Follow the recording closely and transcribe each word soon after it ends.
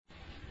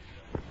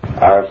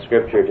Our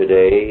scripture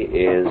today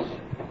is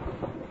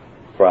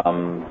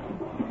from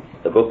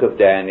the book of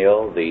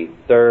Daniel, the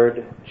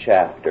 3rd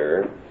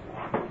chapter,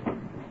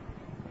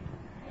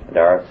 and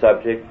our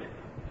subject,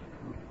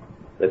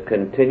 the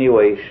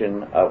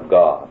continuation of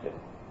God.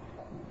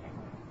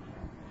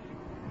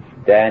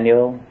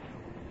 Daniel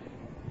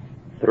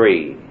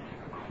 3,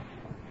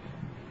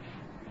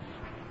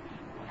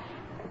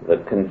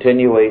 the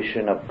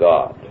continuation of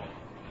God.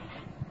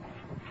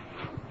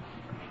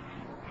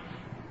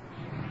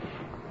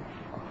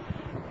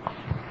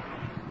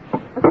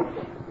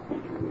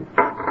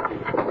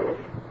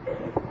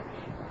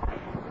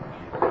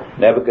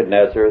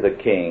 Nebuchadnezzar the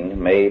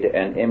king made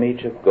an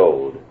image of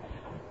gold,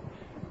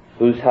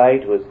 whose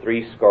height was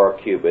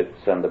 60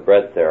 cubits, and the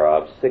breadth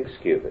thereof 6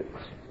 cubits.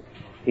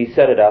 He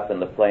set it up in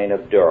the plain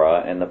of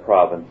Dura in the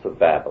province of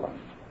Babylon.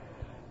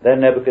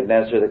 Then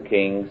Nebuchadnezzar the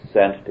king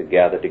sent to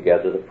gather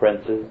together the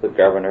princes, the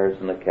governors,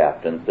 and the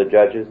captains, the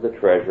judges, the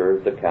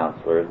treasurers, the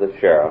counselors, the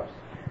sheriffs,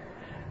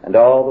 and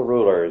all the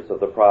rulers of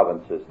the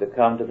provinces to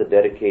come to the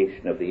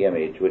dedication of the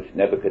image which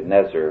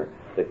Nebuchadnezzar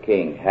the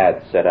king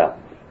had set up.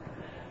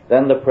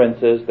 Then the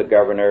princes, the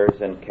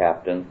governors and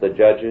captains, the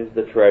judges,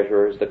 the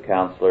treasurers, the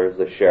counselors,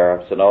 the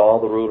sheriffs, and all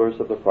the rulers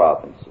of the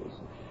provinces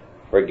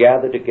were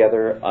gathered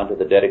together unto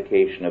the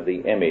dedication of the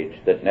image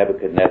that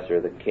Nebuchadnezzar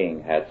the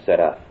king had set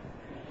up.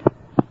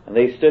 And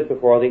they stood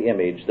before the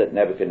image that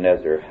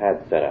Nebuchadnezzar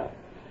had set up.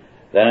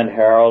 Then an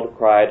herald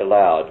cried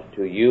aloud,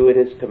 To you it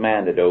is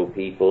commanded, O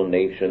people,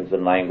 nations,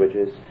 and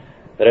languages,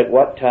 that at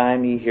what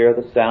time ye hear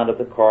the sound of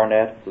the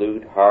cornet,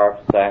 flute, harp,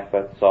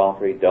 sackbut,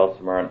 psaltery,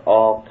 dulcimer, and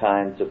all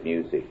kinds of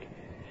music,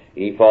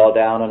 ye fall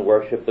down and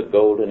worship the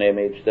golden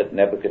image that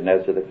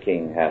Nebuchadnezzar the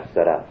king hath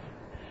set up.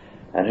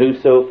 And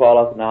whoso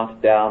falleth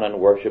not down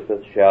and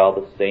worshipeth shall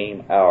the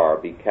same hour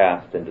be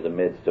cast into the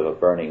midst of a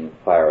burning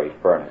fiery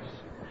furnace.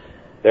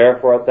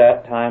 Therefore at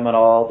that time when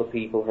all the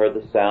people heard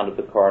the sound of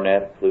the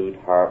cornet, flute,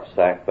 harp,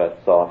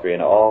 sackbut, psaltery,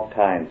 and all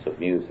kinds of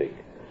music,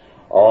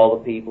 all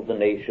the people, the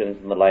nations,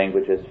 and the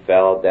languages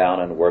fell down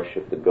and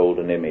worshipped the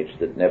golden image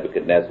that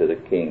Nebuchadnezzar the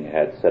king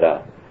had set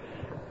up.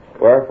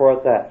 Wherefore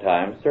at that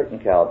time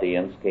certain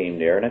Chaldeans came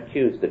near and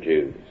accused the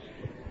Jews.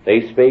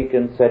 They spake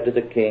and said to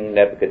the king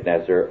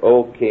Nebuchadnezzar,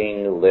 O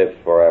king, live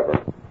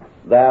forever.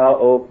 Thou,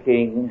 O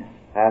king,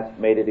 hast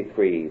made a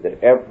decree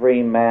that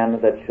every man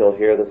that shall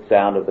hear the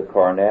sound of the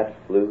cornet,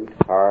 flute,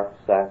 harp,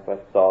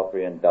 sackbut,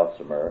 psaltery, and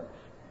dulcimer,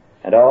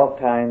 and all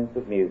kinds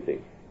of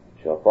music,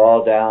 shall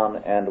fall down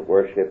and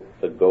worship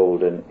the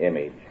golden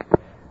image.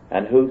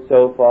 And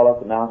whoso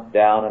falleth not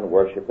down and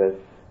worshipeth,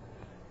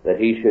 that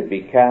he should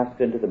be cast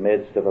into the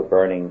midst of a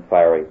burning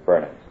fiery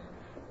furnace.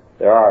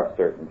 There are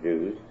certain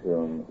Jews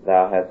whom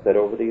thou hast set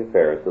over the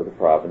affairs of the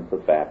province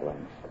of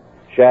Babylon,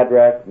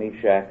 Shadrach,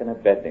 Meshach, and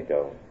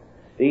Abednego.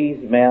 These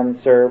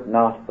men serve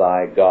not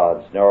thy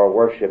gods, nor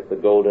worship the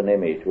golden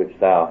image which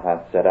thou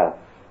hast set up.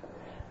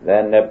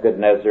 Then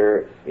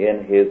Nebuchadnezzar,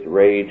 in his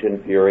rage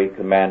and fury,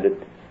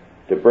 commanded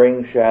to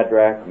bring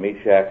Shadrach,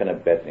 Meshach, and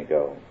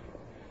Abednego.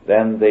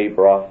 Then they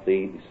brought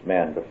these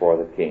men before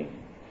the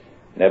king.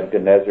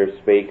 Nebuchadnezzar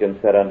spake and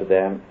said unto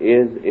them,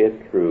 Is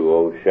it true,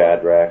 O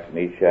Shadrach,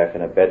 Meshach,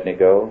 and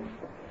Abednego?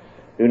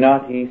 Do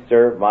not ye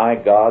serve my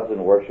gods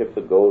and worship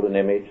the golden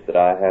image that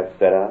I have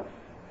set up?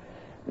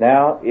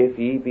 Now if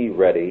ye be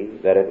ready,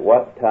 that at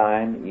what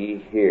time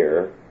ye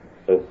hear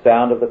the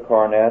sound of the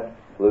cornet,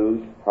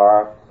 flute,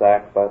 harp,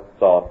 sackbut,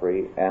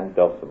 psaltery, and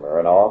dulcimer,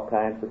 and all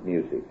kinds of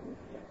music,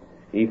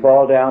 ye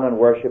fall down and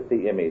worship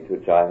the image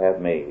which I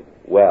have made.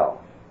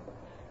 Well,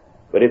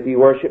 but if ye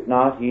worship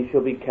not, ye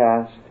shall be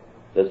cast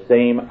the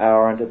same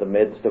hour into the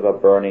midst of a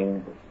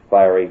burning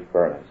fiery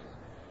furnace.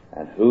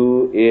 And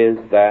who is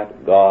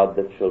that God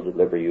that shall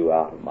deliver you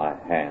out of my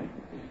hand?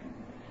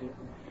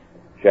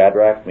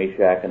 Shadrach,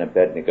 Meshach, and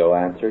Abednego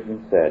answered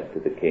and said to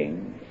the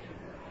king,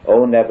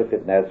 O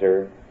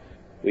Nebuchadnezzar,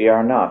 we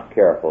are not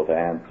careful to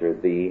answer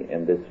thee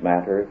in this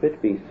matter. If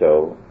it be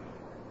so,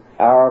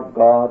 our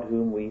God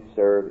whom we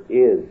serve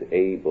is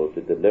able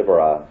to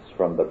deliver us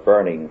from the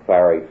burning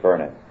fiery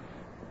furnace,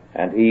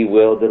 and he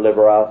will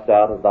deliver us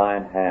out of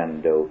thine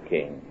hand, O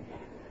king.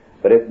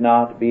 But if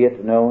not, be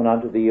it known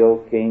unto thee,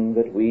 O king,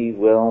 that we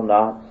will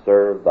not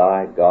serve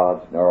thy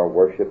gods, nor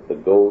worship the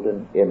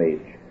golden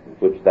image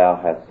which thou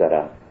hast set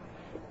up.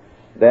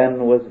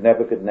 Then was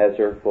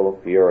Nebuchadnezzar full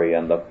of fury,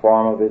 and the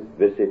form of his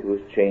visage was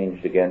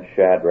changed against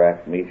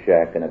Shadrach,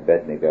 Meshach, and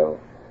Abednego.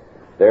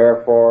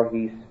 Therefore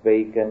he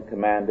spake and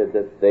commanded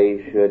that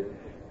they should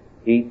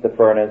heat the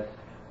furnace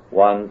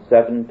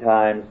 7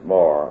 times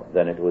more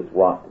than it was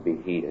wont to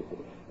be heated.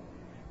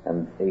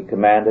 And he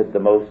commanded the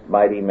most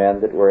mighty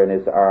men that were in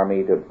his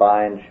army to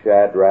bind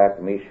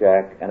Shadrach,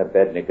 Meshach, and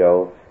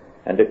Abednego,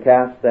 and to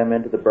cast them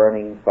into the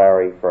burning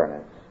fiery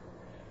furnace.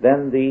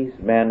 Then these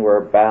men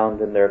were bound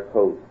in their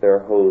coats, their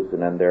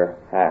hosen, and their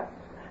hats,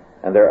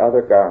 and their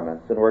other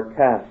garments, and were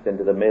cast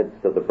into the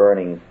midst of the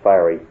burning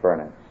fiery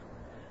furnace.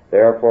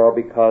 Therefore,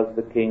 because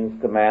the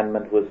king's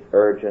commandment was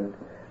urgent,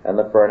 and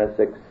the furnace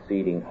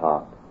exceeding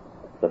hot,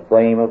 The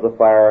flame of the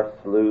fire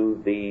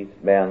slew these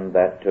men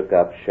that took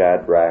up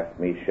Shadrach,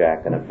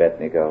 Meshach, and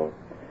Abednego.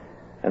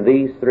 And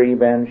these three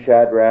men,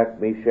 Shadrach,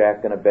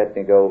 Meshach, and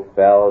Abednego,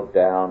 fell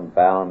down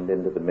bound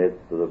into the midst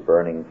of the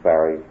burning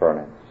fiery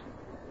furnace.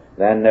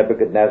 Then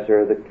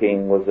Nebuchadnezzar the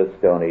king was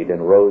astonied,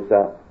 and rose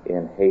up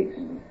in haste,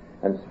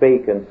 and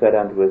spake and said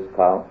unto his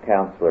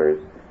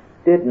counselors,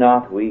 Did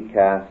not we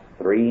cast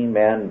 3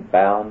 men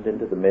bound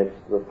into the midst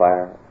of the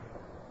fire?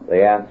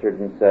 They answered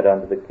and said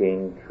unto the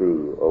king,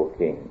 True, O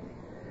king.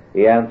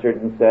 He answered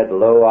and said,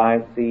 Lo,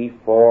 I see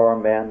 4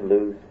 men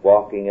loose,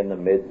 walking in the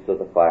midst of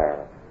the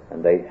fire,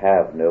 and they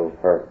have no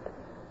hurt.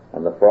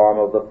 And the form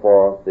of the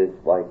 4th is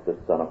like the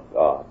Son of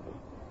God.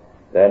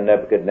 Then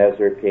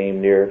Nebuchadnezzar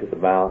came near to the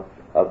mouth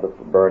of the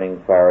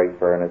burning fiery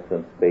furnace,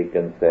 and spake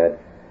and said,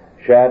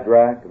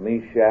 Shadrach,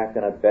 Meshach,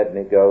 and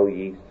Abednego,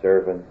 ye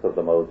servants of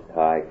the Most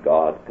High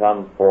God,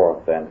 come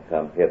forth and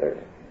come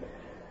hither.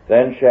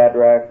 Then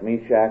Shadrach,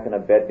 Meshach, and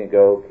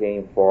Abednego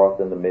came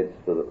forth in the midst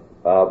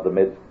of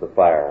the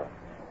fire.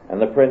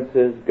 And the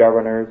princes,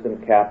 governors,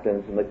 and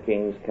captains, and the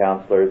king's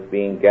counselors,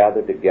 being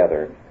gathered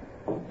together,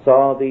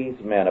 saw these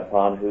men,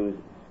 upon whose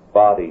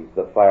bodies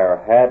the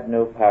fire had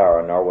no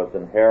power, nor was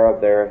an hair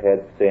of their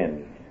head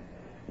singed,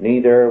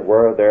 neither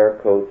were their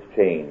coats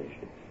changed,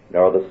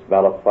 nor the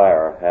smell of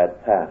fire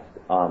had passed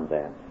on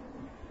them.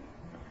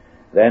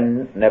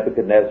 Then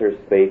Nebuchadnezzar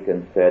spake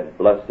and said,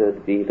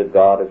 Blessed be the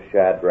God of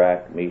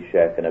Shadrach,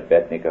 Meshach, and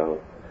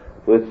Abednego,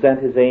 who has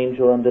sent his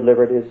angel and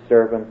delivered his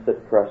servants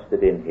that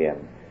trusted in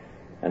him,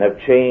 and have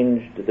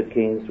changed the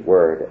king's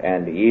word,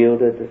 and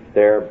yielded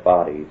their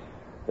bodies,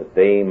 that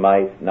they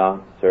might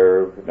not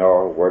serve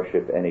nor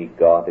worship any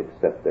god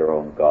except their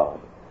own God.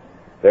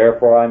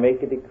 Therefore I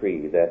make a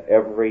decree that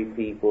every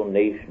people,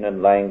 nation,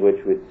 and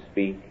language which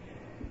speak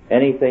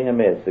anything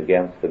amiss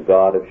against the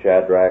God of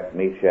Shadrach,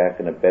 Meshach,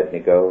 and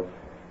Abednego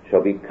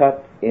shall be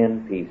cut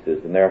in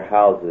pieces, and their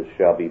houses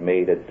shall be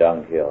made a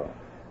dunghill,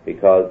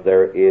 because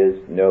there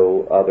is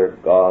no other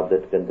God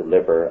that can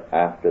deliver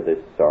after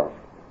this sort.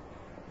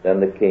 Then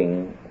the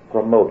king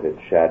promoted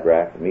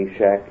Shadrach,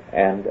 Meshach,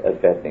 and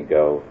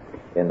Abednego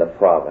in the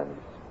province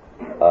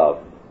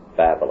of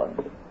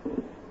Babylon.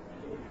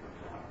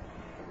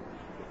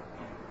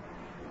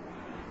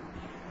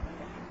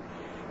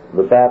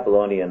 The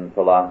Babylonian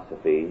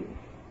philosophy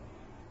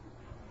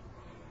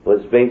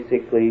was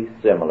basically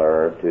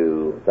similar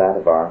to that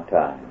of our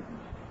time.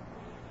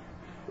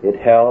 It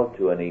held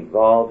to an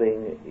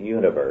evolving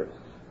universe,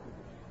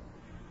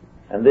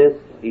 and this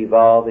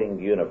evolving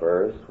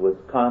universe was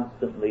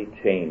constantly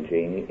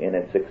changing in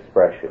its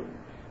expression.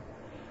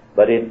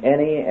 But in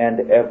any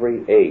and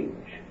every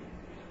age,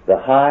 the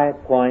high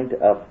point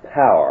of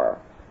power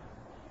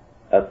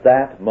at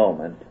that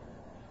moment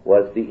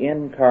was the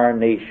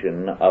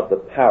incarnation of the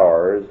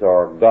powers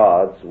or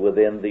gods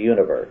within the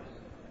universe.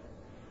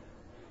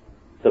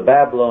 The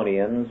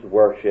Babylonians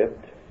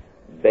worshipped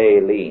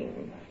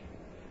Baalim,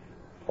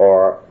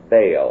 or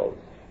Baals.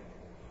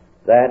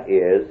 That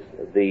is,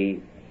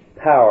 the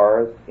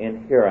powers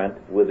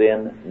inherent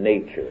within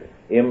nature,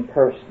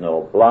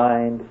 impersonal,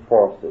 blind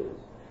forces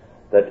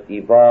that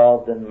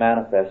evolved and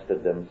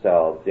manifested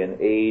themselves in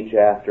age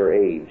after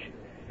age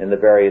in the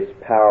various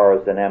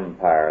powers and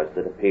empires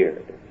that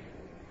appeared.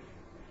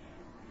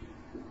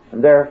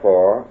 And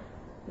therefore,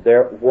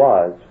 there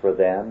was for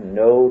them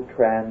no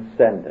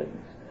transcendence,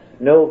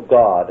 no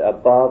God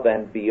above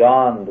and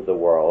beyond the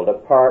world,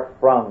 apart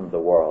from the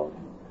world.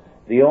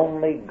 The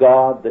only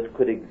God that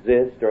could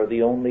exist, or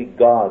the only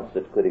gods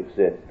that could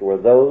exist, were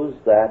those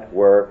that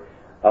were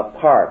a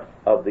part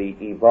of the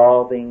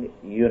evolving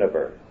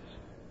universe.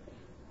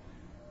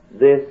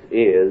 This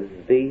is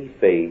the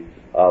faith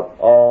of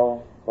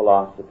all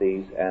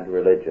philosophies and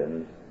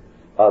religions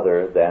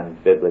other than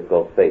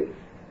biblical faith.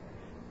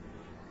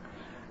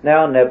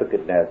 Now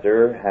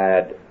Nebuchadnezzar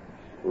had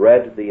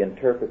read the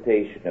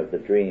interpretation of the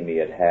dream he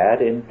had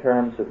had in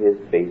terms of his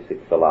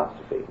basic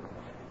philosophy.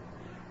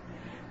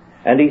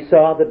 And he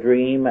saw the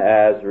dream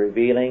as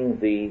revealing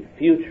the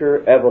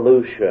future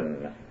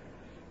evolution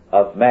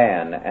of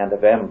man and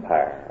of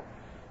empire.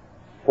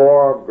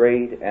 4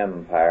 great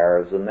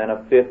empires, and then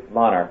a 5th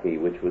monarchy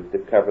which was to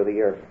cover the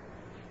earth.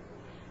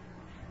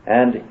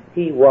 And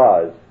he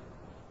was,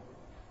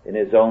 in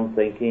his own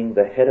thinking,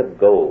 the head of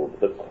gold,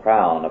 the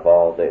crown of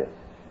all this,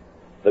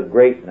 the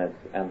greatness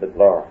and the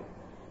glory,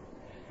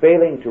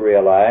 failing to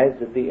realize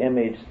that the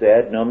image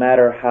said, no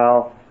matter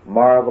how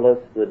marvelous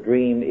the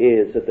dream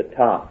is at the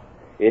top,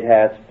 it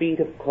has feet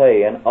of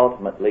clay and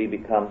ultimately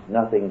becomes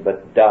nothing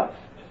but dust,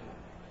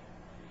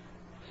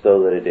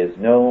 so that it is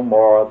no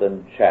more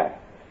than chaff,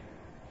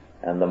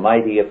 and the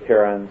mighty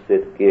appearance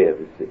it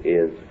gives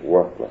is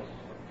worthless.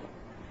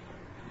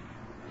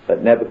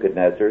 But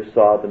Nebuchadnezzar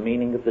saw the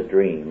meaning of the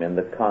dream in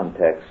the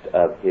context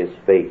of his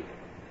faith.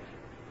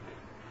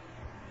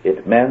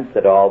 It meant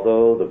that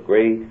although the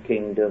great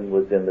kingdom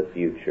was in the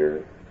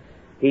future,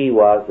 he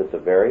was at the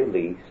very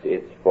least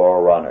its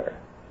forerunner.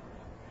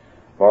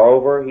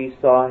 Moreover, he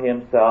saw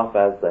himself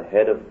as the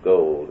head of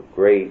gold,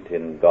 great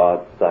in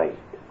God's sight,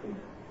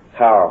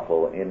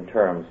 powerful in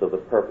terms of the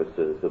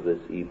purposes of this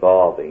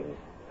evolving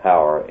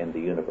power in the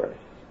universe.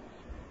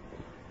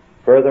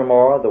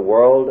 Furthermore, the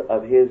world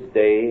of his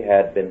day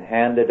had been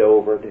handed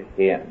over to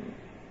him.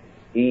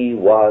 He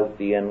was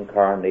the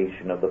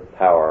incarnation of the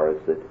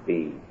powers that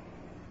be.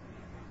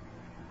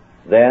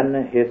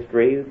 Then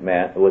history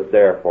was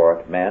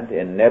therefore, it meant,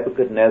 in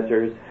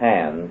Nebuchadnezzar's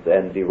hands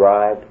and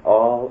derived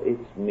all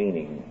its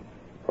meaning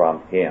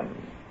from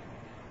him.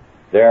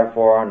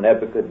 Therefore,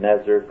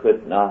 Nebuchadnezzar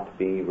could not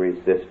be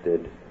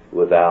resisted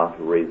without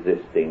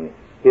resisting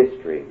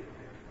history,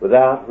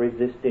 without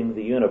resisting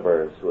the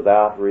universe,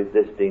 without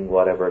resisting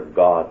whatever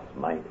gods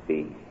might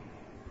be.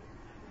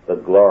 The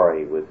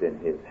glory was in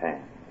his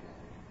hands.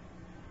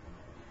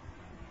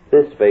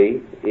 This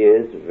faith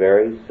is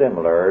very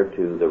similar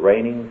to the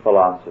reigning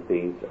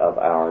philosophies of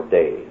our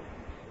day,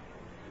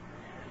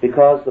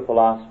 because the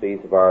philosophies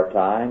of our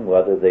time,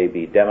 whether they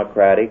be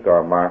democratic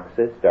or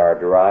Marxist, are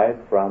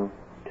derived from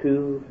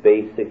two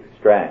basic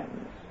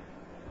strands.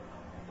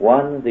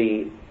 One,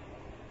 the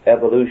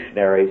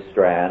evolutionary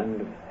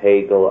strand,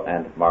 Hegel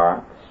and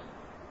Marx,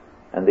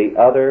 and the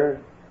other,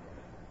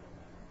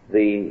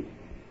 the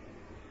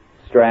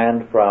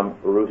strand from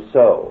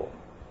Rousseau.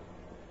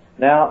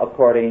 Now,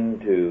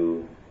 according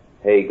to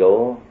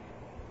Hegel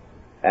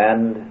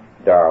and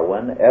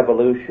Darwin,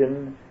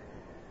 evolution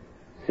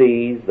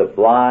sees the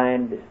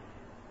blind,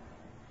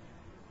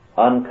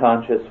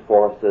 unconscious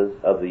forces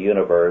of the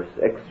universe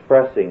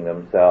expressing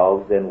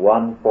themselves in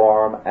one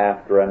form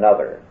after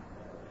another,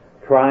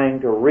 trying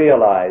to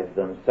realize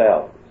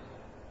themselves.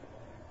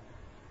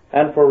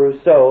 And for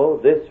Rousseau,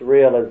 this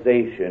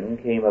realization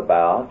came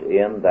about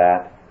in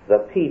that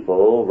the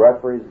people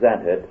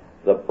represented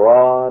the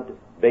broad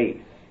base,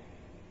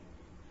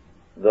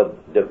 the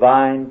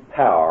divine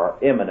power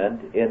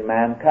immanent in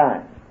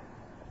mankind.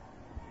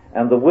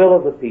 And the will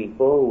of the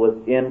people was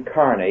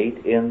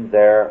incarnate in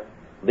their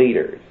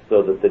leaders,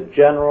 so that the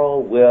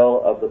general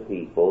will of the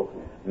people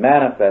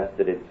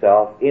manifested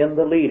itself in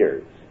the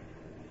leaders,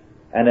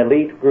 an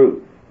elite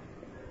group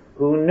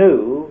who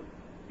knew,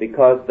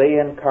 because they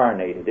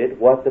incarnated it,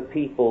 what the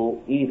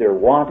people either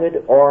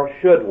wanted or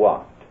should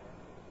want,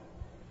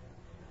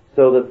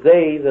 so that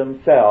they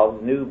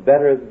themselves knew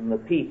better than the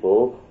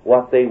people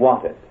what they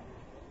wanted.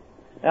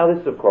 Now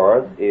this, of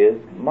course, is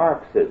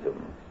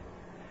Marxism.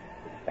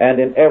 And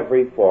in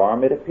every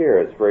form it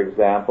appears. For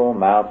example,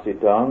 Mao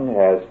Zedong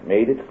has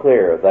made it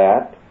clear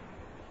that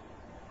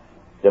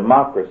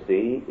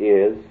democracy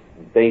is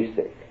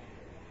basic.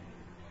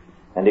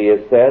 And he has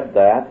said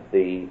that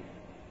the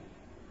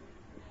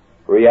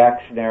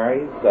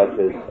reactionaries, such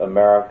as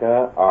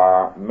America,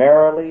 are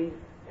merely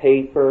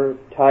paper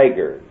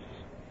tigers,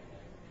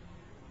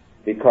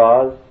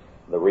 because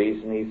the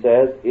reason, he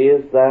says,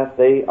 is that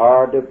they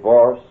are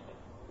divorced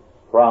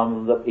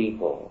from the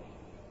people.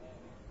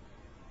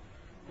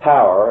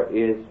 Power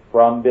is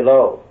from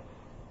below.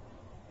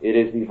 It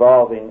is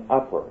evolving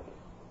upward.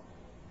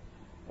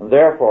 And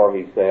therefore,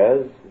 he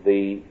says,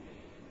 the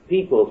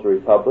People's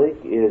Republic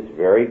is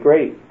very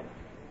great.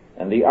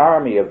 And the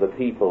army of the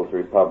People's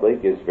Republic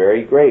is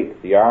very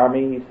great. The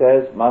army, he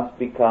says, must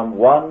become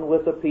one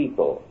with the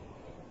people,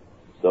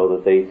 so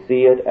that they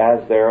see it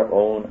as their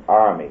own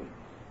army.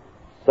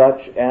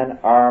 Such an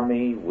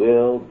army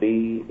will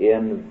be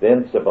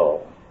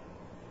invincible.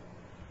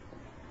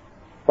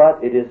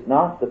 But it is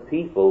not the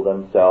people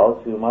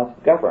themselves who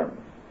must govern.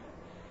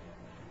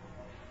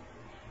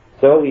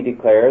 So he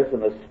declares, in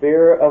the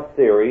sphere of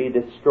theory,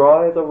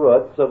 destroy the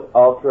roots of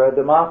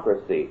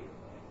ultra-democracy,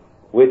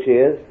 which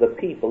is the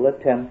people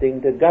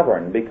attempting to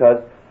govern,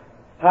 because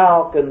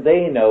how can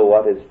they know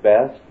what is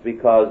best?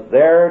 Because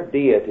their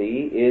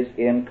deity is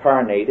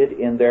incarnated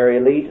in their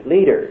elite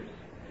leaders,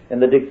 in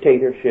the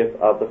dictatorship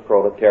of the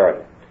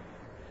proletariat.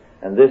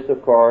 And this,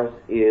 of course,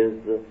 is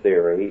the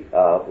theory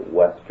of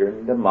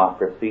Western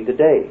democracy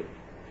today.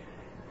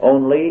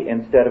 Only,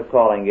 instead of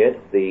calling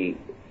it the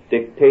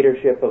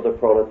dictatorship of the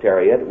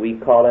proletariat, we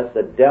call it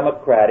the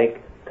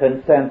democratic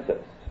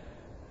consensus.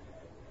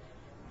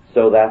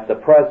 So that the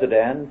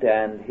president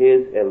and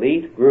his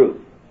elite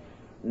group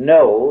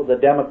know the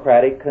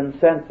democratic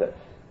consensus.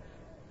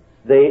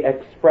 They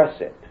express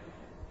it,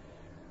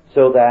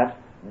 so that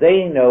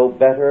they know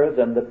better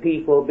than the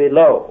people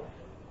below.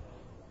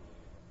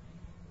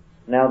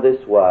 Now this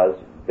was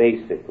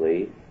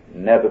basically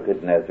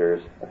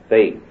Nebuchadnezzar's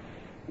faith.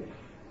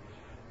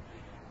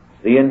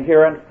 The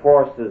inherent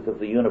forces of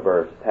the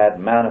universe had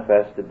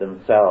manifested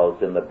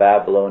themselves in the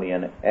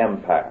Babylonian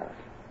Empire.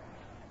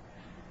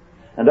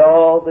 And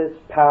all this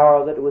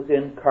power that was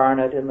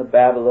incarnate in the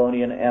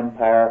Babylonian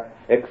Empire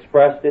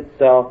expressed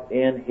itself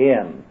in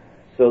him,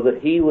 so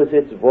that he was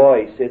its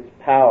voice, its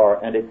power,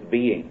 and its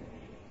being.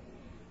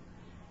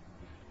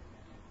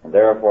 And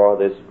therefore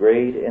this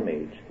great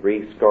image,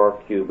 60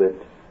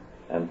 cubit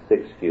and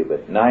 6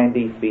 cubit,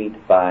 90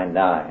 feet by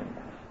 9,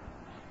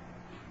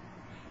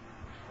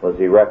 was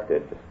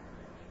erected in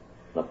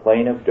the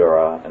plain of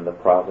Dura in the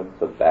province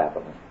of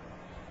Babylon.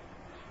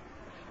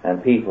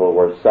 And people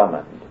were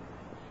summoned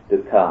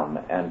to come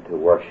and to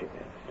worship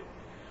it.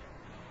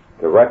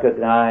 to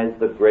recognize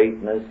the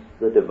greatness,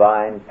 the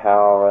divine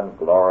power and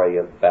glory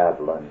of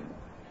Babylon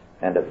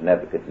and of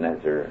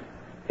Nebuchadnezzar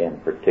in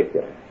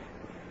particular.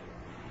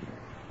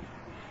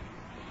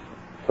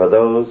 For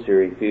those who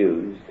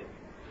refused,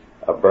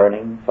 a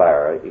burning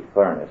fiery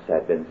furnace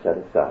had been set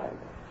aside.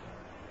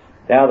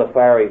 Now the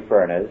fiery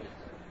furnace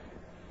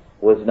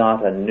was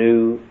not a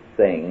new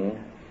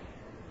thing,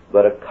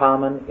 but a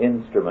common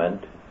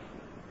instrument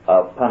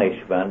of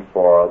punishment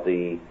for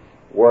the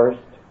worst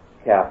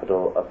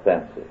capital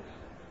offenses.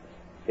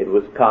 It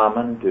was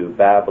common to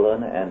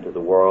Babylon and to the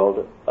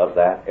world of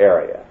that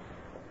area.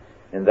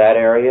 In that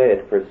area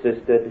it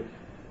persisted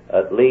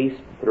at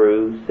least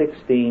through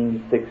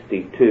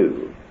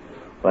 1662,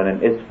 when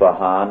in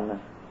Isfahan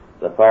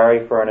the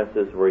fiery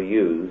furnaces were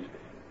used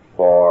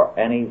for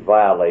any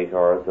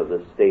violators of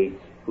the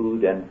state's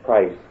food and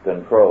price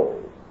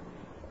controls.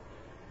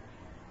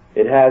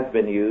 It has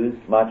been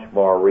used much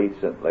more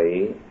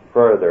recently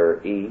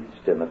further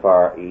east, in the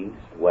Far East,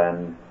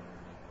 when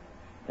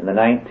in the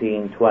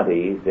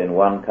 1920s, in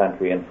one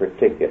country in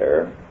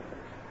particular,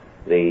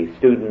 the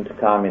student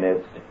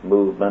communist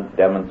movement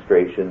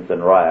demonstrations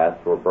and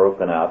riots were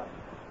broken up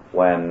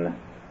when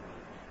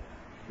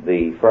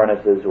the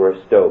furnaces were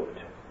stoked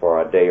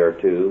for a day or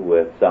two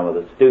with some of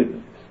the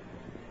students.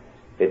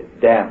 It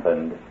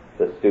dampened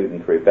the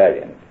student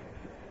rebellion.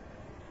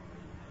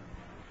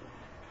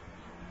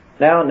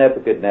 Now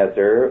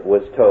Nebuchadnezzar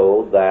was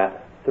told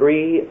that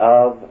 3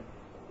 of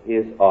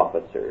his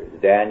officers,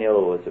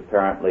 Daniel was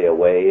apparently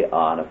away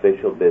on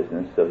official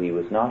business, so he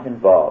was not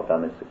involved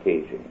on this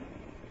occasion,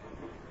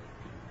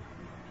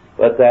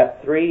 but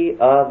that 3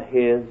 of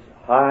his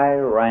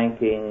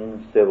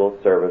high-ranking civil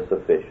service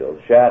officials,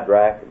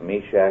 Shadrach,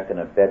 Meshach, and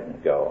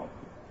Abednego,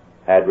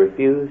 had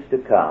refused to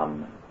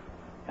come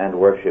and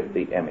worship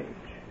the image.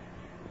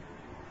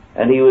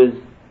 And he was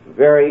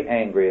very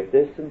angry at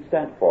this and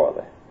sent for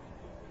them.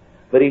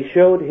 But he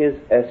showed his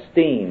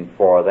esteem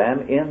for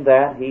them in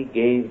that he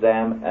gave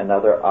them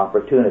another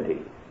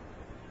opportunity.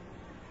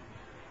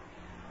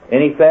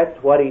 In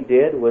effect, what he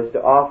did was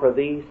to offer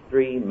these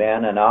 3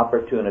 men an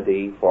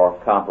opportunity for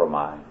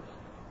compromise,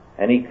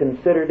 and he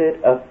considered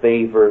it a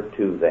favor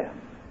to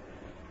them.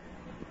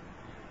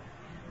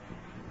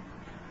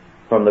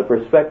 From the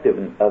perspective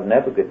of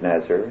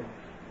Nebuchadnezzar,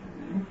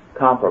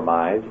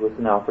 compromise was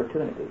an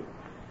opportunity.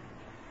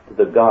 To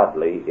the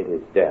godly, it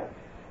is death.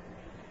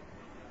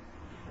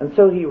 And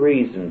so he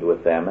reasoned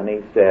with them, and he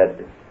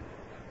said,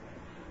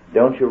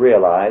 don't you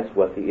realize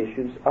what the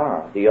issues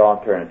are? The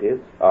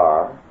alternatives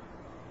are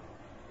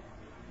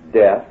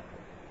death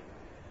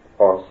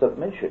or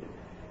submission.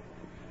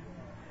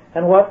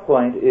 And what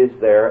point is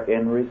there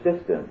in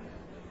resistance?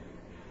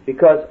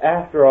 Because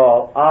after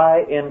all,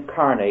 I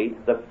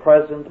incarnate the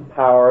present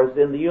powers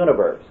in the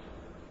universe.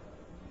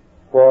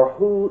 For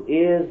who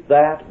is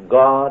that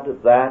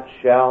God that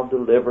shall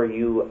deliver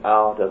you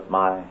out of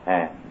my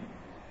hand?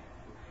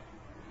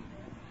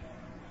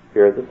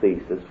 Here the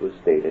thesis was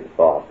stated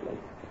baldly.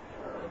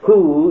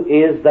 Who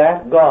is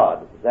that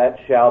God that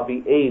shall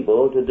be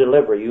able to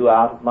deliver you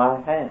out of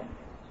my hands?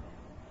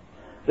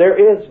 There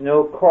is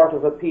no court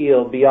of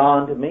appeal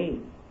beyond me.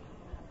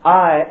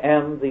 I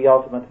am the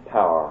ultimate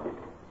power.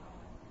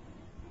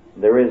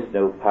 There is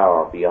no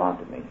power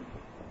beyond me.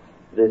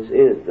 This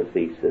is the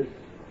thesis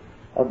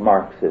of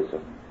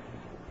Marxism.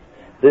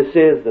 This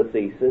is the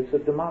thesis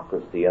of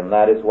democracy, and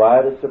that is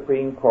why the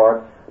Supreme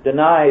Court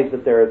denies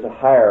that there is a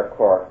higher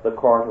court, the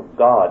court of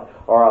God,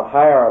 or a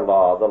higher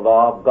law, the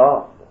law of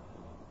God.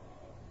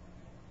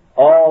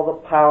 All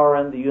the power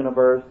in the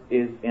universe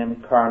is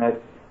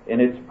incarnate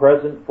in its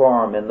present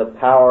form in the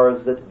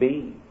powers that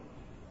be.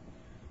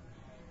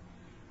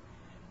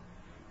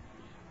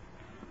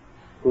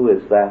 Who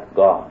is that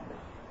God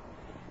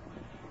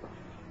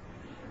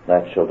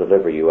that shall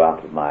deliver you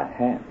out of my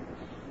hands?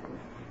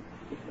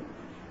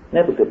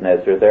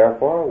 Nebuchadnezzar,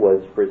 therefore,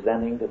 was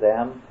presenting to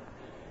them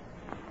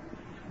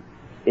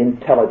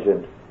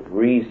intelligent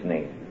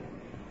reasoning,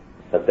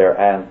 that their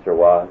answer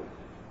was,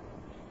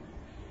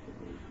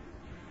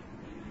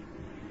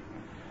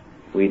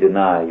 we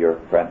deny your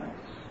premise.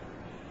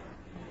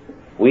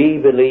 We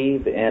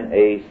believe in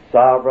a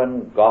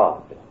sovereign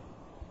God.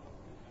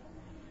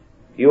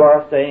 You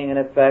are saying, in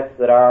effect,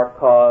 that our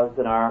cause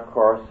and our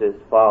course is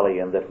folly,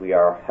 and that we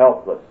are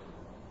helpless,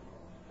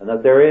 and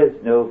that there is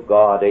no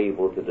God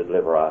able to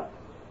deliver us.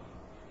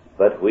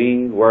 But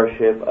we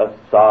worship a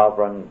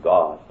sovereign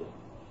God,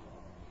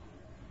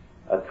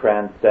 a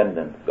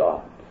transcendent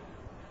God,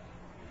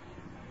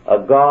 a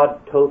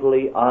God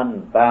totally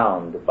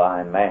unbound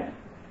by man.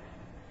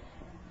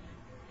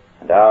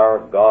 And our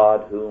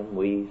God whom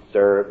we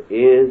serve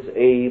is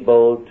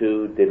able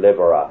to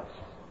deliver us.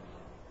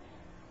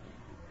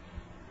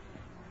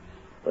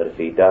 But if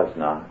he does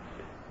not,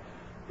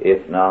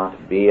 if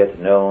not, be it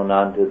known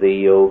unto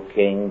thee, O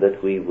King,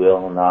 that we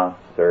will not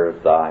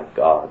serve thy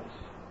gods,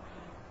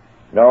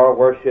 nor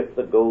worship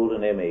the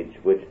golden image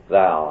which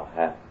thou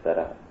hast set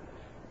up.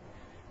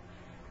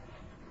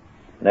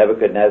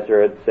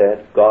 Nebuchadnezzar had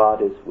said,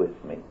 God is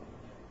with me,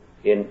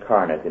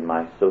 incarnate in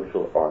my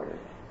social order.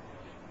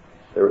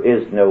 There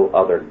is no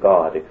other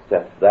God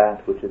except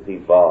that which has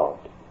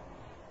evolved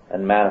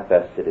and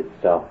manifested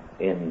itself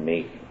in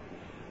me.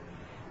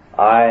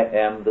 I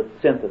am the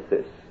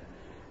synthesis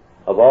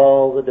of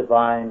all the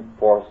divine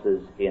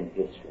forces in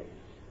history.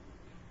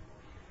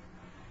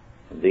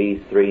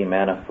 These three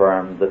men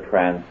affirmed the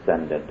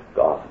transcendent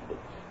God,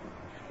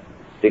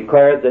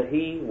 declared that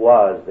he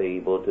was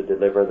able to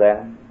deliver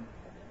them,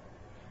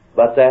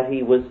 but that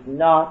he was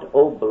not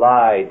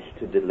obliged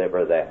to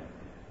deliver them,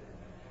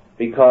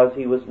 because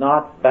he was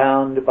not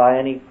bound by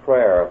any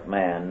prayer of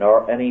man,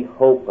 nor any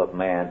hope of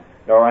man,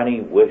 nor any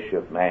wish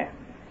of man,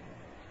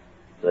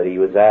 that he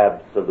was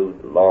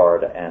absolute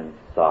Lord and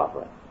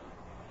sovereign.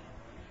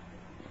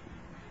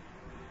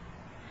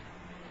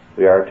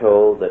 We are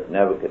told that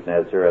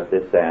Nebuchadnezzar at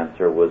this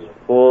answer was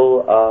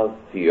full of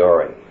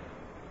fury.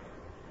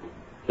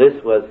 This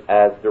was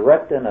as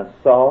direct an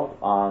assault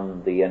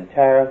on the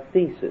entire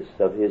thesis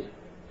of his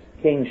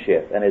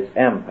kingship and his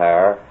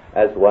empire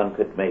as one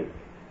could make.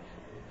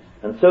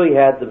 And so he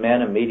had the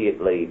men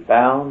immediately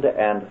bound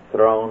and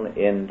thrown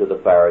into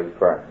the fiery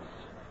furnace.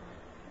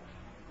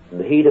 And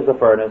the heat of the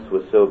furnace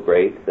was so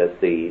great that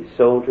the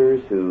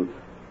soldiers who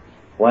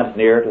went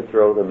near to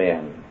throw them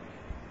in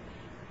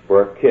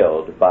were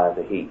killed by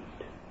the heat.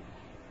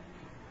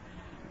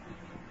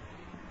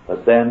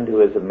 But then, to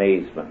his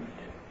amazement,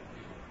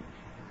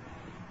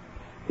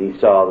 he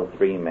saw the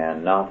three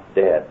men not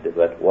dead,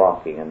 but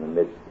walking in the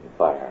midst of the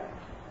fire,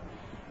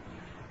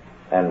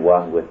 and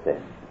one with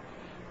them.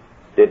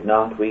 Did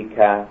not we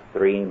cast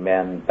three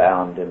men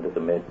bound into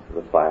the midst of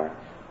the fire?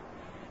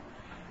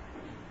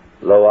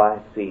 Lo, I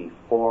see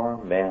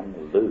 4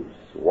 men loose,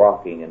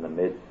 walking in the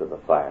midst of the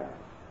fire,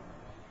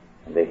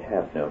 and they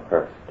have no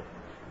hurt.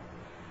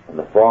 And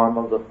the form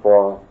of the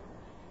fourth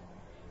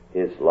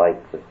is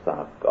like the Son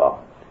of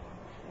God.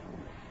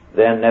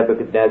 Then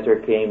Nebuchadnezzar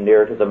came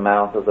near to the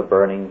mouth of the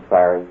burning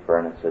fiery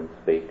furnace and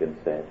spake and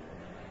said,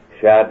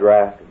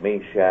 Shadrach,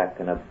 Meshach,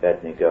 and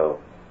Abednego,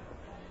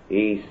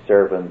 ye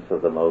servants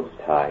of the Most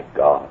High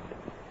God,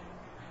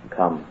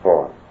 come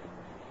forth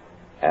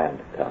and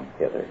come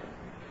hither.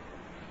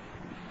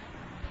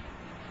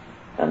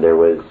 And there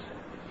was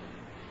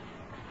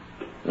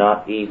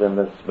not even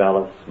the smell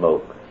of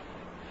smoke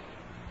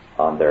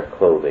on their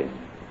clothing,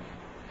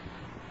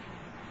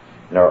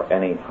 nor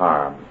any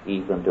harm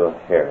even to a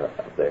hair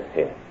of their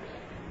heads.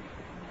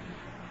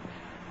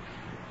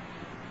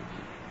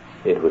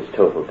 It was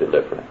total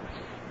deliverance.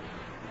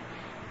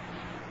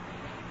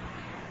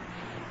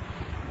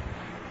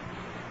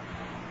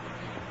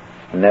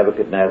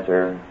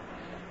 Nebuchadnezzar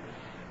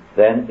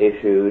then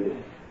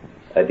issued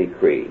a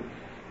decree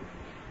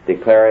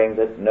declaring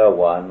that no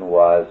one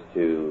was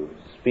to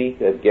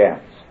speak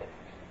against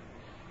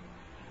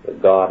the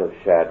God of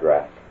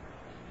Shadrach,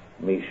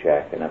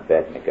 Meshach, and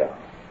Abednego.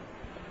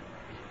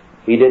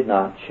 He did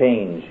not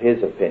change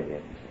his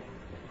opinion.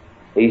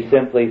 He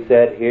simply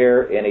said,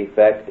 here, in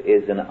effect,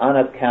 is an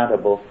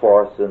unaccountable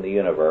force in the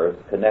universe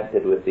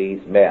connected with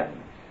these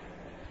men.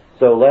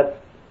 So let's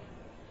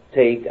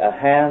take a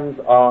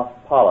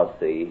hands-off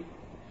policy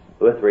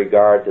with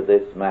regard to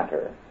this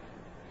matter.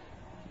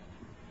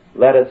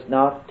 Let us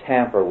not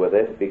tamper with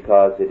it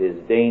because it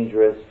is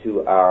dangerous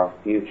to our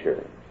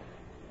future.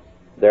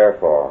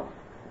 Therefore,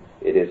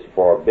 it is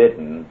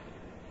forbidden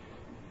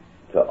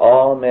to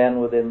all men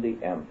within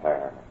the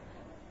empire,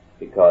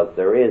 because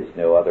there is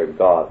no other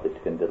God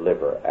that can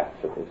deliver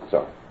after this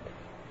sort.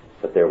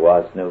 But there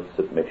was no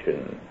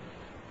submission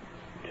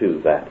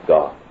to that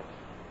God.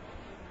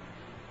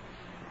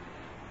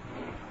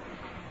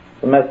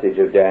 The message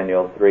of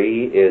Daniel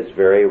 3 is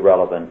very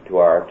relevant to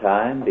our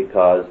time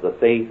because the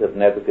faith of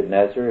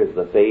Nebuchadnezzar is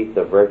the faith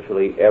of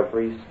virtually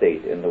every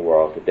state in the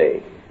world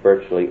today,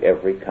 virtually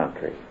every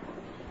country.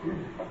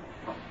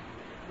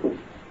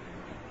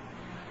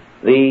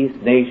 These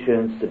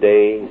nations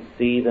today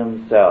see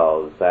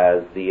themselves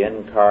as the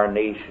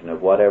incarnation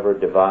of whatever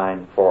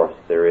divine force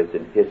there is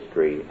in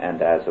history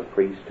and as a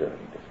priesthood.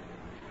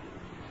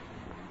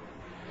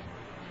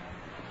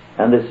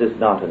 And this is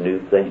not a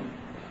new thing.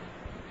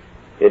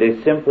 It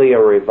is simply a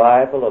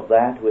revival of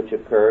that which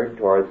occurred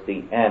towards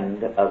the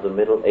end of the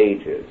Middle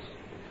Ages.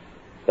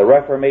 The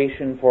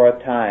Reformation for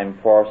a time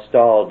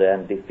forestalled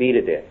and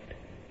defeated it,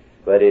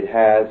 but it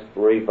has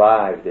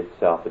revived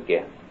itself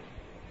again.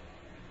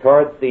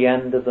 Towards the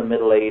end of the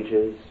Middle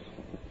Ages,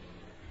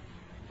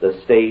 the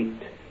state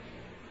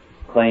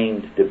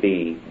claimed to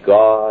be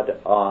God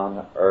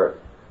on earth.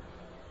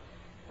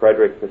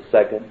 Frederick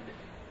II,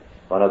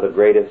 one of the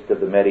greatest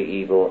of the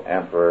medieval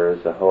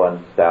emperors, the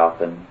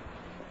Hohenstaufen,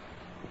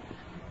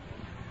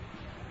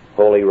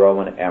 Holy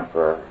Roman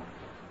Emperor,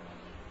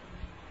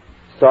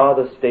 saw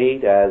the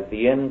state as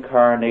the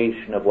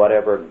incarnation of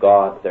whatever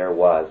God there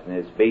was, and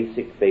his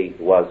basic faith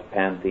was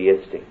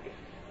pantheistic.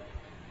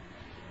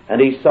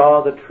 And he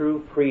saw the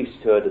true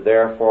priesthood,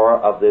 therefore,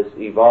 of this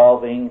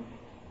evolving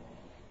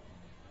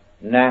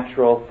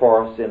natural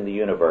force in the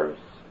universe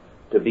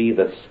to be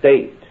the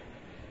state,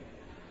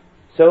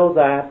 so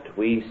that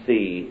we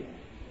see,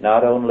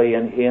 not only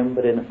in him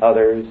but in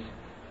others,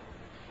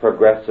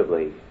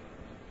 progressively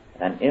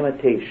an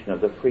imitation of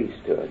the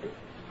priesthood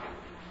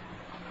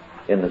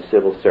in the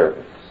civil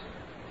service.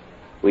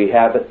 We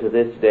have it to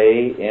this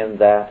day in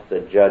that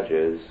the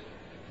judges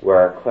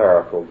wear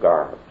clerical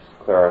garbs,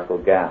 clerical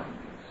gowns.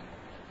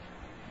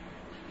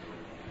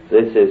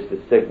 This is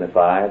to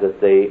signify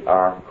that they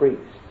are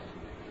priests,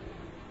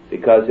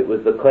 because it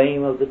was the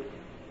claim of the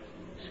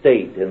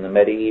state in the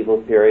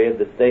medieval period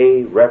that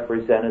they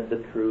represented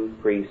the true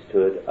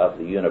priesthood of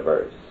the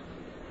universe.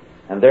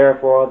 And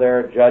therefore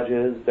their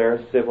judges,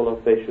 their civil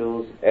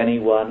officials,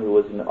 anyone who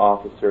was an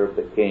officer of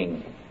the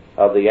king,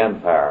 of the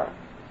empire,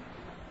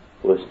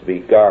 was to be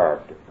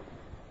garbed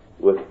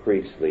with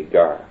priestly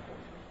garb.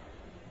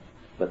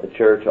 But the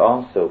church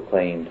also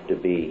claimed to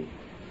be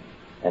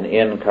an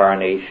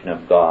incarnation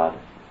of God,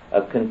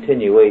 a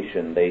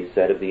continuation, they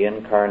said, of the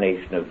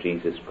incarnation of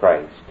Jesus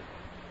Christ,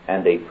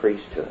 and a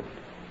priesthood.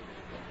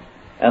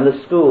 And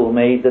the school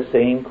made the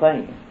same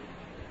claim,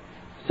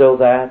 so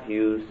that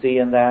you see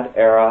in that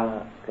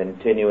era,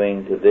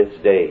 continuing to this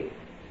day,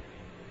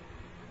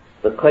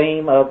 the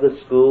claim of the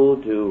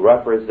school to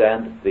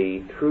represent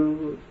the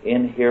true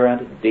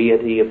inherent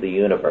deity of the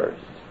universe,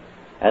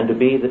 and to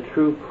be the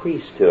true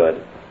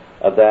priesthood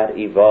of that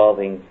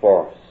evolving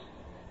force.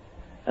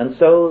 And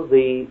so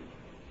the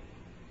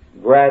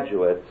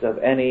graduates of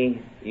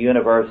any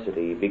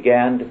university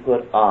began to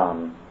put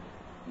on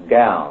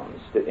gowns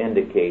to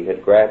indicate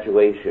at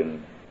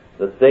graduation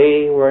that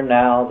they were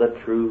now the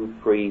true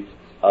priests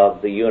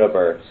of the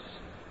universe,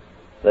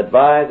 that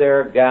by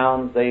their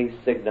gowns they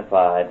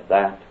signified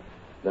that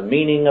the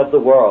meaning of the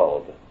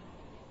world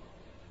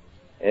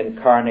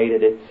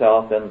incarnated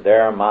itself in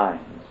their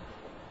minds.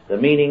 The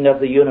meaning of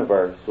the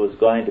universe was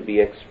going to be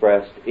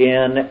expressed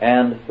in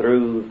and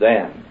through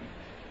them.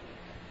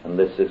 And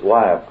this is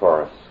why, of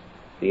course,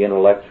 the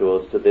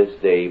intellectuals to this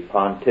day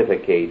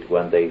pontificate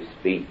when they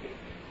speak.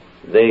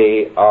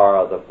 They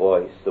are the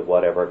voice of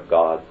whatever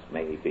gods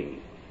may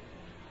be.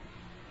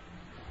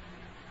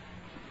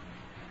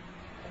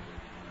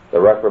 The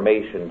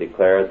Reformation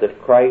declared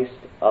that Christ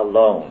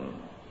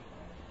alone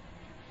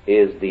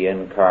is the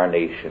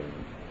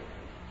incarnation,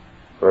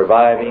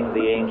 reviving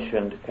the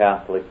ancient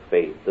Catholic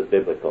faith, the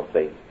biblical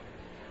faith,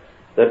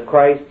 that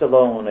Christ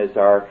alone is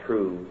our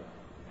true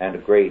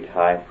and great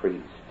high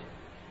priest.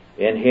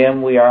 In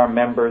him we are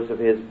members of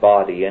his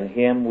body. In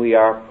him we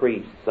are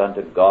priests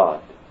unto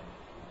God.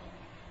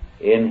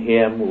 In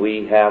him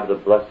we have the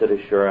blessed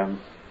assurance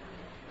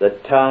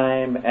that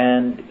time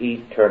and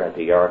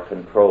eternity are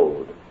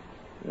controlled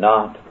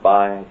not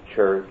by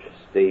church,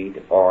 state,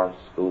 or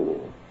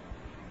school,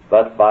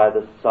 but by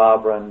the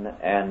sovereign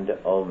and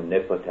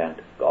omnipotent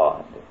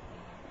God.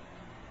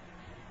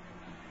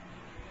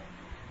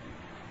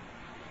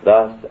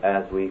 Thus,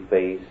 as we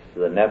face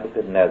the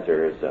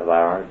Nebuchadnezzars of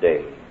our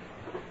day,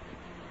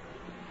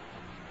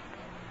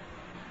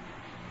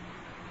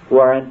 who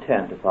are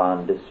intent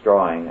upon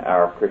destroying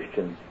our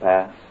Christians'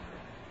 past,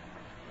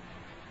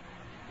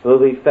 who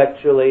have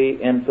effectually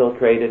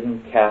infiltrated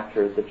and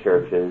captured the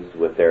churches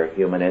with their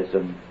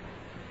humanism,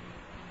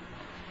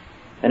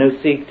 and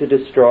who seek to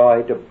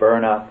destroy, to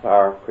burn up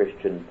our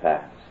Christian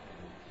past.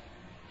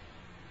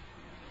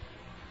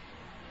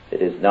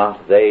 It is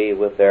not they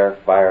with their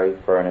fiery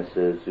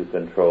furnaces who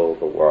control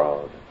the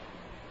world,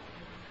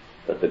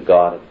 but the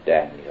God of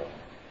Daniel,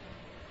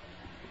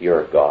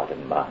 your God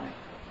and mine.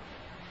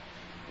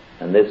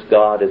 And this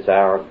God is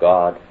our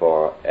God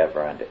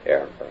forever and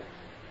ever.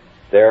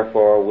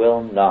 Therefore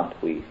will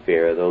not we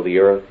fear, though the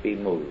earth be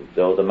moved,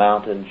 though the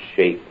mountains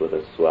shake with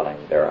the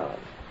swelling thereof.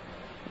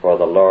 For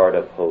the Lord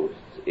of hosts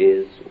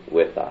is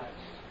with us.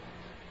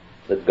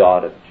 The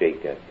God of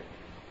Jacob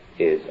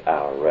is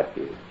our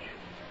refuge.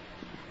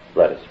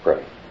 Let us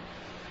pray.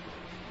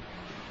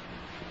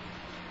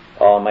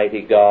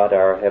 Almighty God,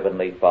 our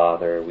heavenly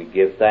Father, we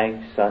give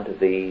thanks unto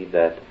Thee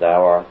that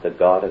Thou art the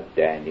God of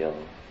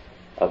Daniel,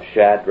 of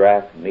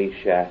Shadrach,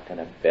 Meshach, and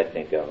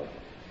Abednego,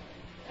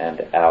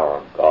 and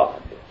our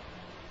God.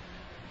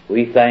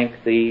 We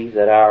thank Thee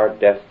that our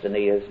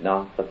destiny is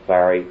not the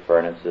fiery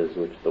furnaces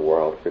which the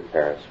world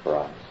prepares for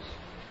us,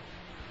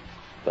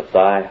 but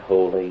Thy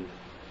holy,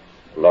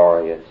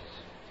 glorious,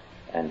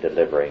 and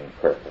delivering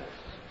purpose.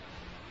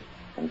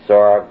 And so,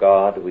 our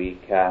God, we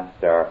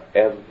cast our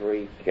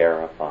every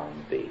care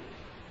upon Thee,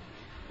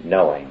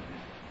 knowing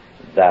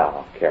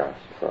Thou carest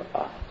for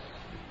us.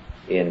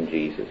 In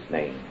Jesus'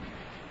 name,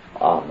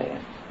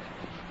 amen.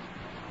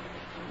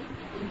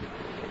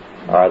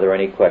 Are there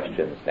any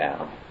questions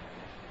now?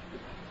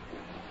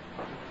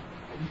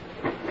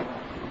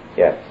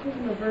 Yes.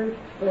 In the verse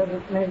that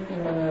is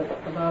mentioned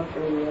about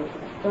the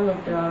Son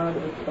of God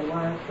is the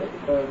last of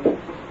the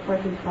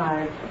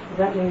 25, does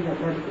that mean that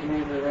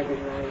Nebuchadnezzar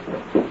recognized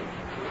it?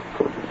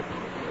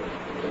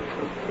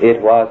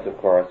 It was, of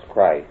course,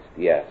 Christ,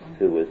 yes,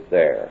 who was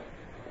there.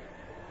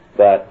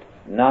 But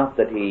not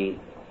that he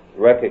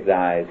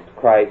recognized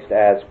Christ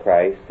as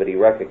Christ, but he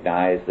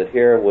recognized that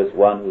here was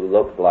one who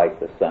looked like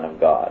the Son of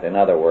God. In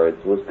other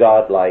words, was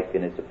God-like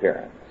in his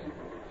appearance.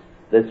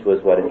 This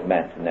was what it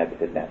meant to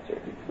Nebuchadnezzar.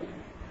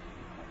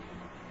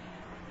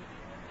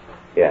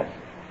 Yes.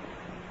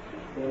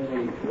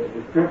 in the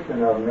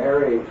description of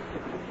Mary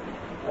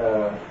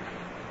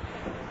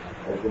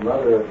as the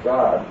Mother of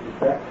God, is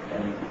that,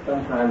 and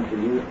sometimes the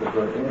use of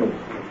her image,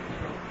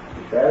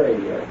 is that a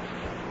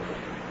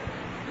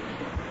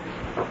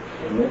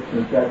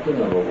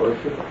misconception of a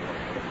worship?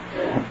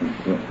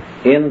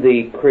 In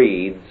the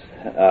creeds,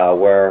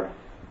 where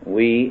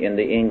we in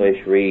the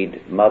English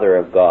read Mother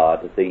of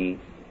God, the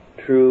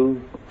true...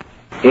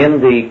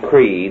 In the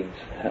creeds,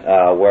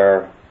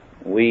 where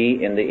we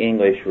in the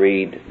English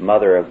read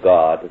Mother of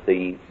God,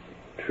 the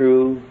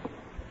true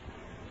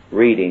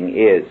reading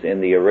is in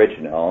the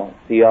original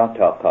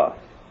Theotokos,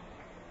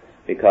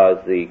 because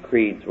the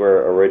creeds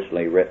were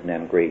originally written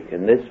in Greek,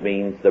 and this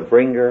means the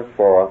bringer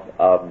forth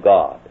of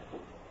God.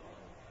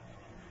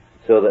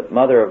 So that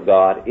Mother of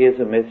God is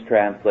a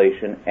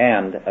mistranslation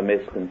and a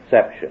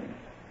misconception.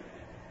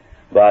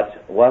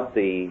 But what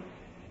the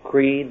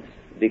creeds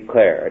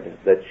declared,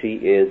 that she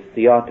is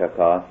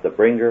Theotokos, the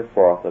bringer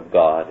forth of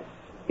God,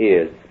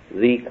 is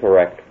the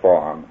correct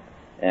form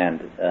and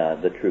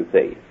the true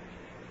faith.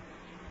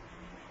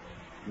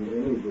 The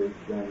images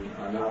then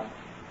are not,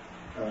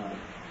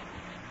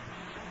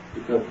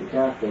 because the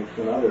Catholics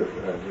and other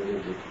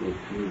religious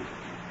groups use.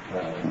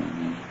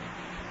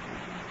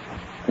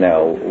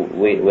 No,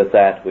 with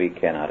that we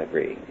cannot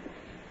agree.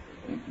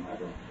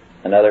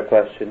 Another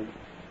question?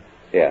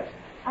 Yes.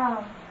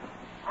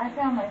 I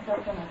found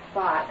myself in a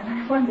spot, and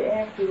I wanted to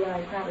ask you what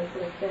I probably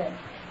should have said.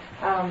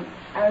 I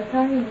was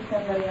talking to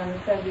somebody on the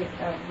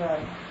subject of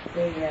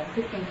the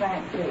Christian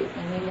Science Days,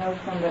 and we know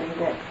somebody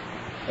that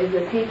is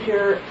a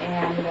teacher,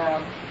 and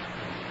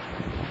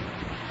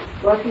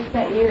well, she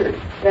spent years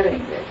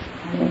studying this.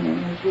 I mean,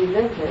 and she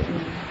lives it,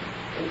 and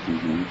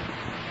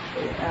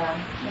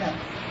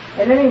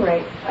At any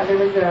rate, there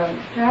was a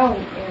child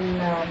in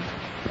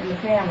the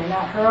family,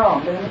 not her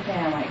own, but in the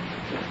family,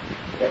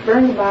 that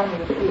burned the bottom of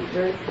the teeth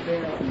very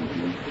severely.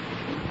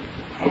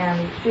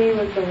 And she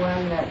was the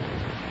one that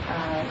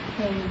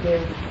came to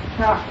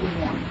talk to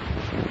him.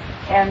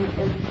 And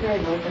as he said,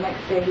 the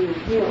next day he was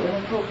healed, and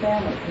his whole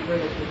family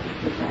converted to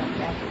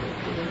Christianity afterwards.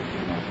 Because it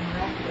seemed like a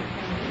miraculous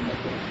thing that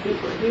his feet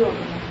were healed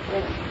the next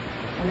day.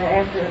 And then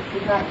after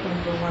she talked to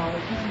him for a while, the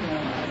pain went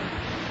away.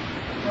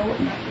 So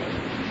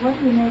what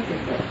do we make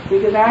of this?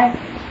 Because I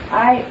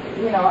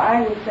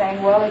was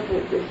saying, well,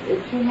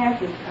 if she has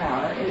this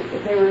power,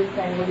 if they were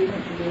saying, well, do you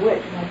think she's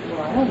bewitched? And I said,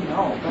 well, I don't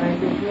know, but I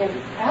think she has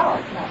this power.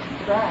 It's not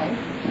prescribed.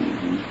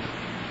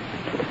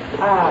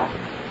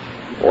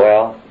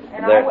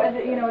 And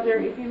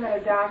if you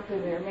had a doctor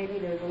there, maybe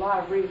there's a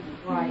lot of reasons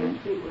why his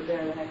feet were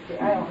there the next day.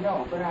 I don't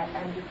know, but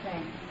I'm just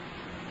saying,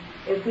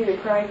 it's either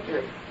Christ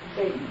or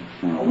Satan.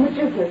 Which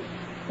is it?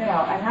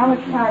 And how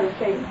much power does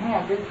Satan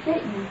have? Does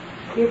Satan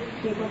give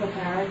people the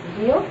power to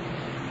heal?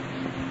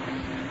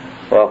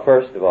 Well,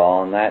 first of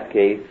all, in that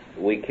case,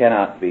 we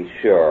cannot be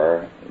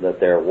sure that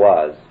there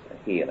was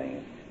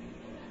healing.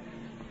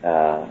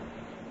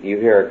 You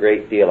hear a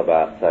great deal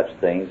about such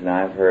things, and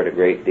I've heard a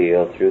great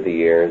deal through the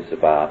years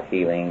about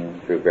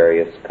healing through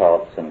various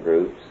cults and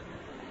groups,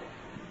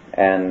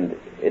 and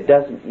it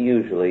doesn't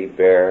usually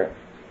bear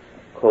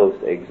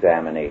close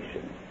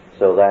examination.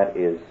 So that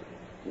is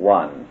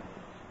one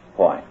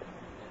point.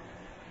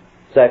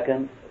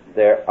 Second,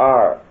 there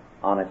are,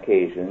 on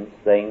occasions,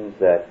 things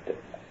that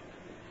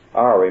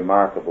are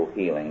remarkable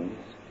healings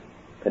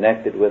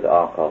connected with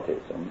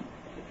occultism,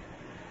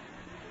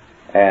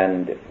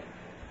 and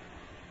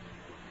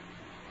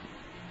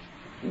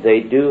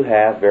they do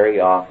have very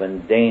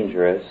often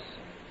dangerous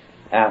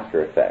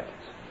after effects,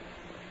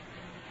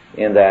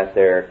 in that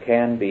there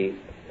can be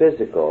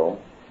physical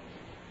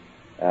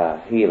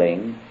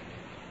healing,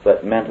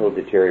 but mental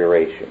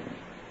deterioration.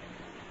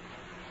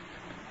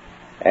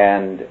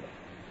 And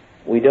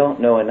we don't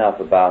know enough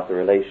about the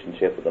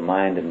relationship of the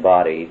mind and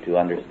body to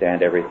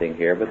understand everything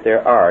here, but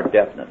there are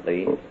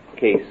definitely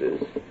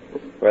cases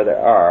where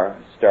there are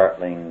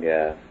startling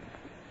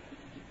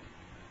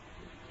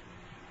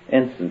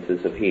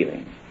instances of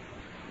healing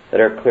that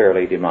are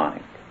clearly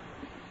demonic.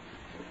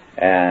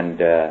 And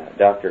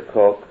Dr.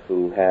 Koch,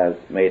 who has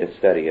made a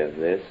study of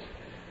this,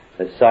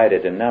 has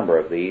cited a number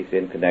of these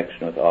in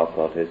connection with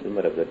occultism,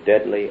 but of the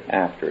deadly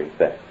after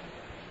effects.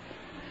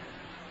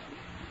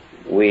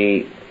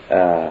 We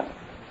do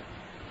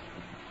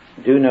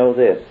know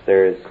this: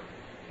 there's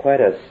quite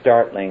a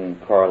startling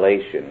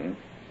correlation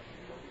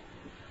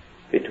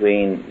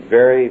between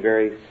very,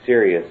 very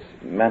serious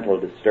mental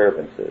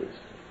disturbances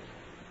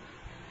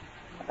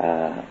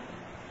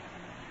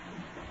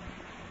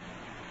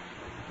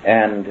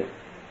and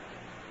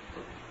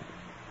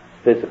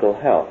physical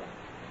health.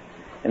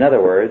 In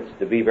other words,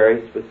 to be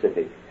very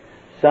specific,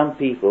 some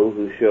people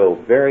who show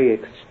very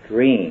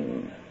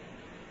extreme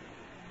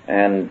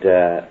and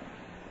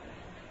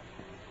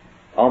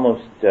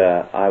almost,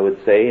 I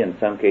would say, in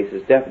some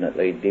cases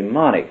definitely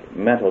demonic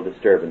mental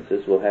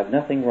disturbances will have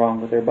nothing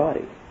wrong with their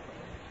body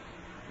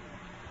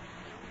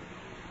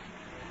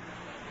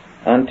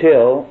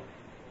until,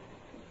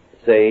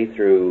 say,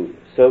 through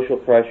social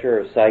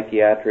pressure or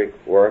psychiatric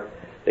work,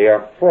 they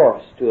are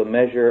forced to a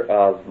measure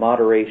of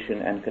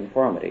moderation and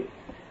conformity.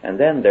 and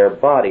then their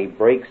body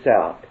breaks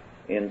out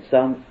in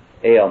some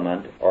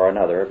ailment or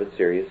another of a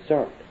serious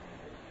sort.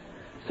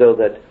 So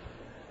that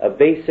a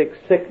basic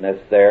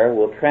sickness there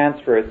will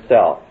transfer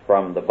itself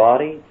from the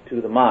body to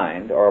the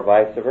mind, or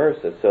vice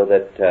versa, so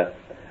that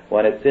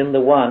when it's in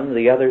the one,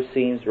 the other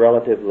seems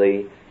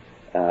relatively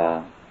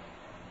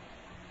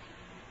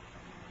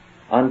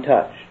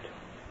untouched.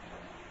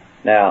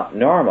 Now,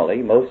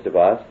 normally, most of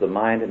us, the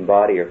mind and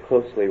body are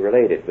closely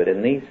related, but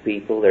in these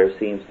people there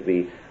seems to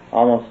be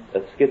almost a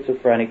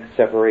schizophrenic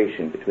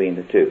separation between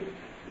the two.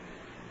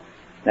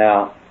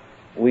 Now,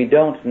 we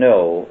don't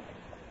know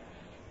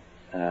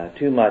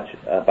too much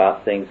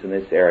about things in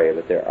this area,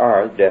 but there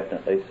are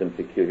definitely some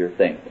peculiar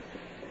things.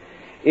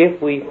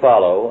 If we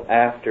follow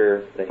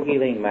after the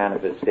healing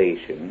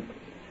manifestation,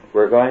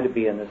 we're going to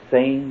be in the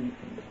same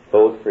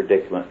both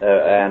predicament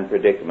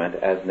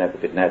as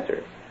Nebuchadnezzar.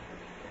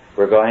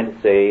 We're going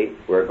to say,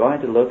 we're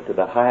going to look to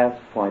the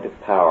highest point of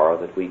power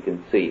that we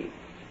can see.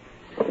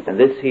 And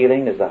this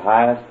healing is the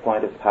highest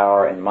point of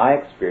power in my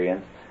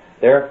experience.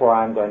 Therefore,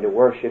 I'm going to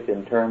worship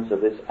in terms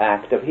of this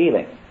act of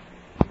healing.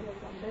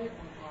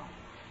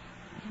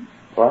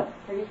 What?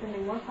 So you can be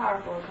more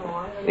powerful to come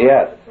on.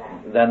 Yes,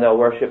 then they'll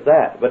worship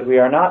that. But we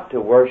are not to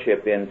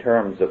worship in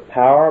terms of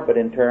power, but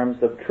in terms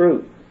of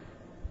truth.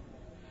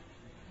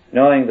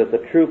 Knowing that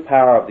the true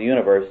power of the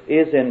universe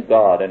is in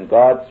God, and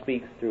God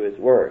speaks through His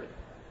Word.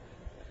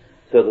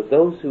 So that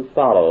those who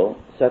follow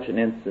such an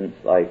instance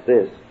like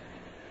this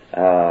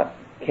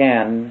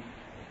can,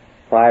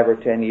 5 or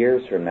 10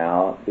 years from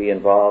now, be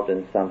involved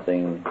in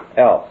something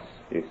else,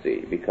 you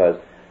see, because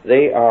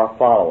they are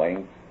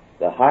following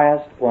the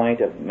highest point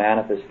of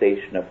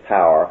manifestation of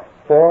power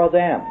for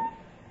them.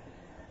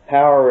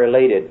 Power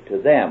related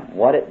to them,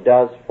 what it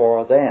does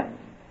for them.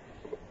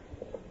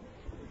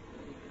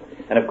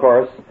 And of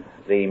course,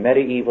 the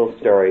medieval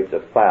stories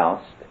of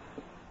Faust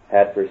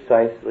had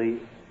precisely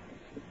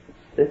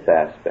this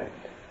aspect.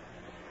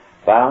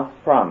 Faust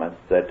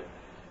promised that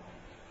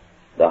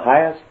the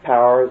highest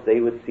powers they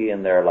would see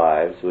in their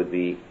lives would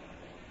be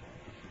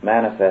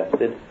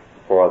manifested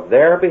for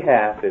their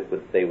behalf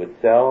if they would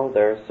sell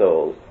their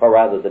souls, or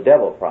rather the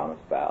devil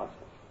promised Faust,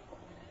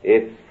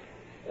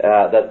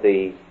 that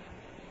the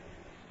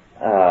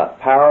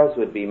powers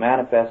would be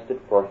manifested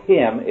for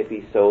him if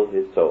he sold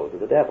his soul to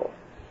the devil.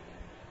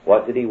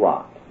 What did he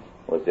want?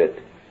 Was it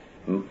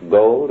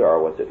gold, or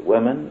was it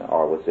women,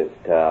 or was it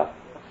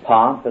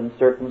pomp and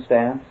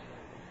circumstance?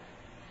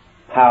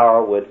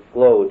 Power would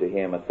flow to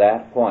him at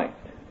that point,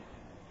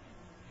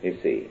 you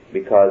see,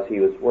 because he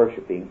was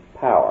worshiping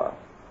power.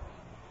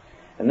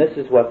 And this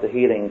is what the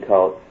healing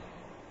cults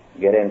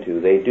get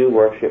into. They do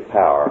worship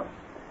power,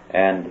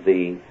 and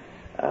the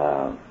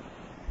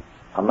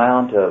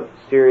amount of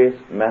serious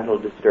mental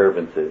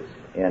disturbances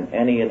in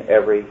any and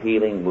every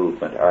healing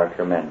movement are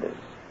tremendous.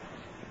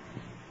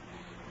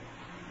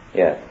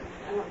 Yes?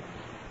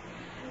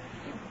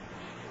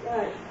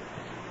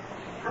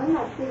 I'm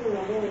not thinking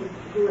of any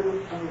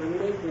group or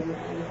religion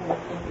and has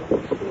something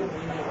to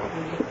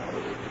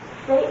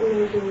Satan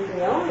is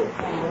the only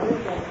power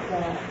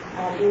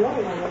that the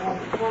only one that has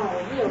the power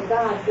to heal.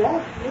 God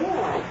does heal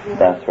us.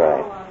 That's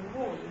right. On him to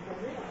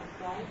heal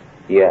us, right?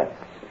 Yes.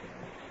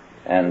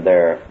 And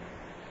there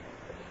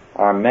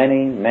are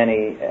many,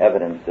 many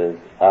evidences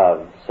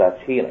of such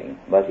healing.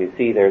 But you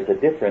see, there's a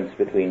difference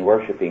between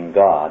worshiping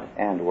God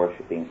and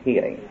worshiping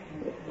healing.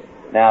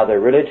 Now, the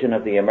religion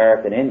of the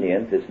American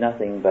Indians is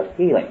nothing but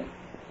healing.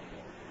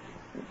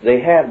 They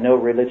have no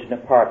religion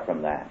apart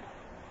from that.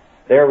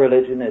 Their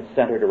religion is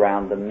centered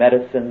around the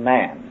medicine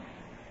man.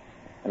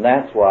 And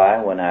that's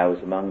why, when I was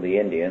among the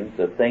Indians,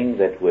 the thing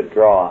that would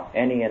draw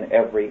any and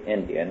every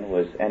Indian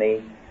was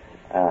any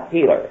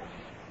healer.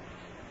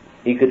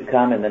 He could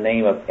come in the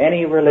name of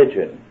any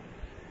religion,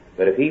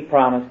 but if he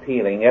promised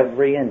healing,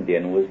 every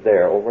Indian was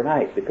there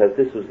overnight, because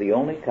this was the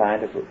only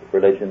kind of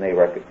religion they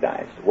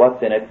recognized.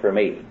 What's in it for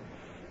me?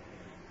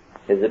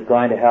 Is it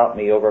going to help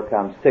me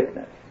overcome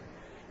sickness?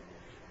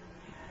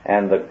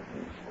 And the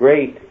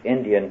great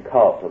Indian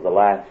cult of the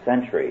last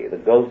century, the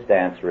ghost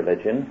dance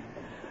religion,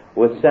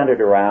 was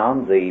centered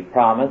around the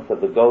promise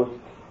of the ghost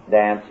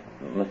dance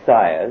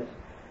messiahs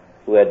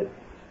who had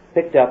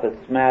picked up a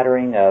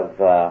smattering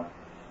of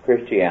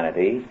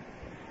Christianity,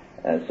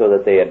 so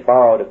that they had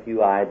borrowed a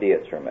few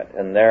ideas from it.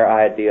 And their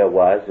idea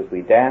was, if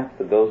we dance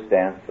the ghost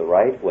dance the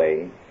right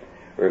way,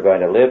 we're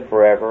going to live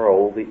forever,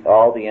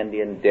 all the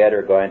Indian dead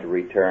are going to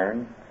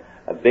return,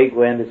 a big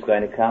wind is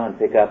going to come and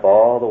pick up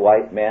all the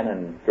white men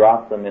and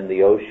drop them in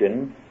the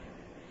ocean,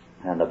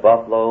 and the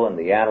buffalo and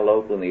the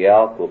antelope and the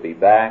elk will be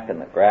back,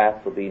 and the grass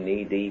will be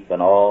knee-deep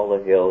in all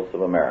the hills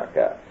of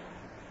America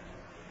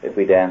if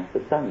we dance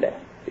the sun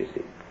dance, you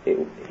see.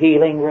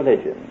 Healing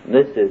religion.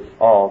 This is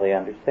all they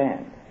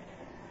understand.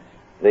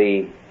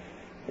 The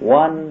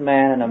one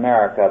man in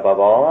America above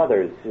all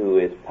others who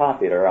is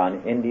popular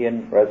on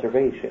Indian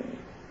reservations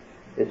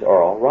is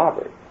Oral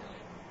Roberts.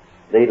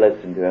 They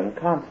listen to him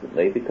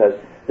constantly because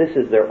this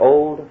is their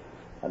old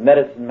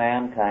medicine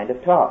man kind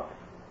of talk.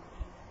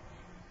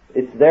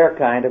 It's their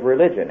kind of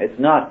religion. It's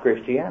not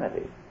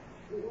Christianity.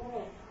 Yes,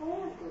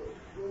 horribly.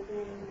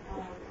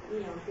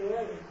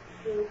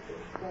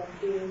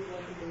 feelings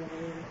work together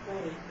in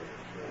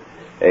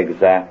praise.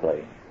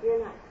 Exactly.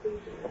 You're not speaking.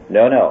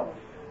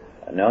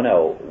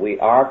 No. We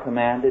are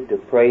commanded to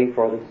pray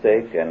for the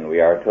sick, and we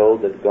are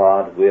told that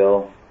God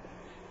will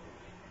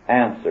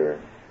answer,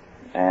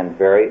 and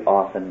very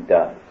often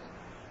does.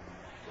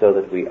 So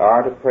that we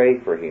are to pray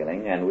for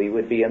healing, and we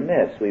would be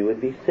amiss, we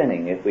would be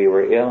sinning if we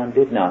were ill and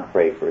did not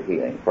pray for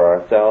healing for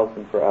ourselves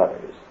and for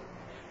others.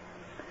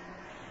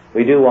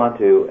 We do want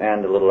to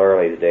end a little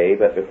early today,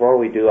 but before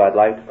we do, I'd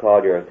like to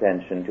call your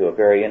attention to a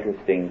very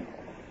interesting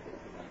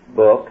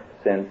book,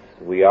 since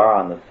we are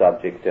on the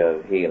subject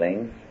of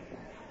healing,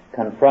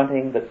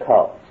 Confronting the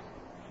Cults,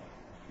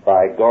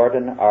 by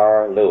Gordon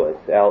R. Lewis,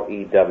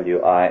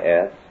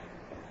 Lewis,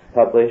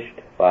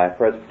 published by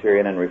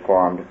Presbyterian and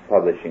Reformed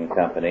Publishing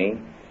Company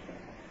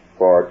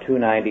for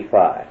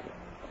 $2.95.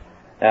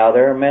 Now,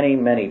 there are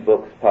many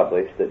books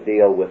published that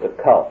deal with the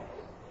cults,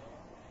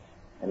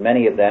 and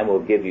many of them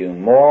will give you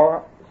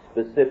more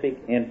specific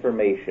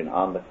information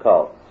on the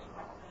cults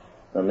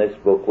than this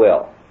book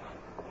will.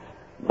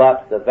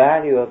 But the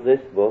value of this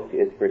book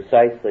is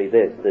precisely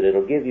this, that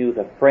it'll give you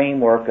the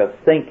framework of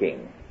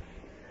thinking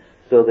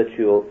so that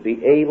you'll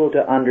be able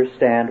to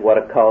understand what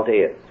a cult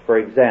is. For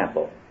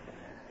example,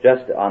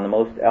 just on the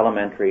most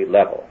elementary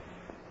level,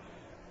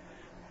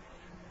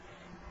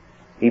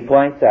 he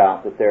points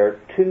out that there are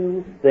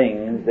two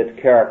things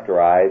that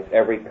characterize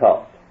every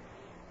cult.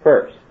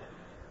 First,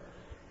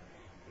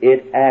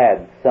 it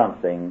adds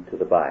something to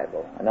the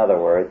Bible. In other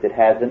words, it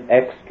has an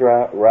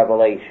extra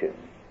revelation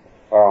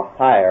or a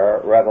higher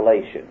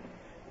revelation.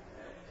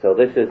 So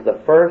this is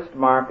the first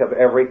mark of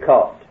every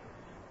cult.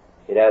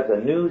 It has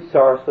a new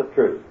source of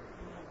truth.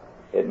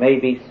 It may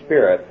be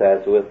spirits,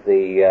 as with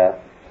the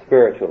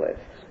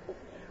spiritualists,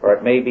 or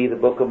it may be the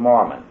Book of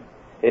Mormon.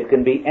 It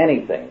can be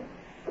anything,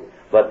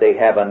 but they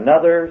have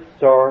another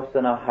source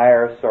and a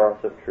higher source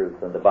of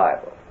truth in the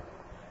Bible.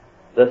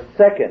 The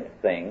second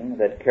thing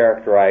that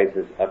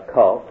characterizes a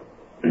cult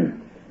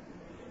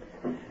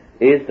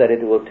is that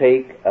it will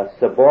take a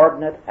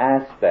subordinate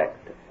aspect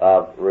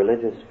of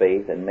religious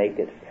faith and make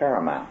it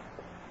paramount.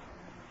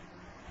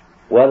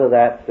 Whether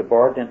that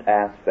subordinate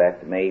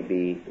aspect may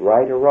be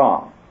right or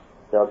wrong,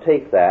 they'll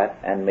take that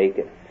and make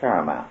it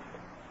paramount.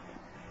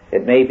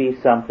 It may be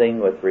something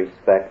with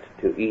respect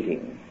to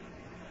eating,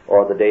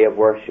 or the day of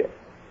worship,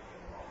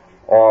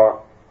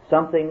 or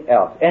something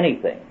else,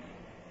 anything.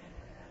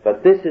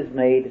 But this is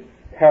made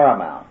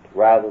paramount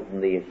rather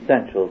than the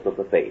essentials of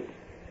the faith.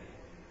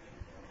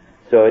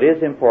 So it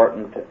is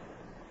important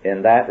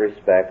in that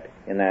respect,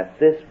 in that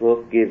this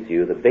book gives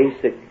you the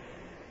basic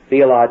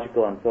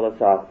theological and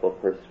philosophical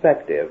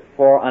perspective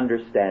for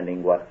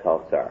understanding what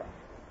cults are.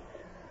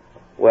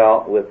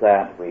 Well, with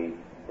that, we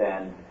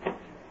then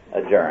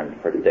adjourn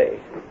for today.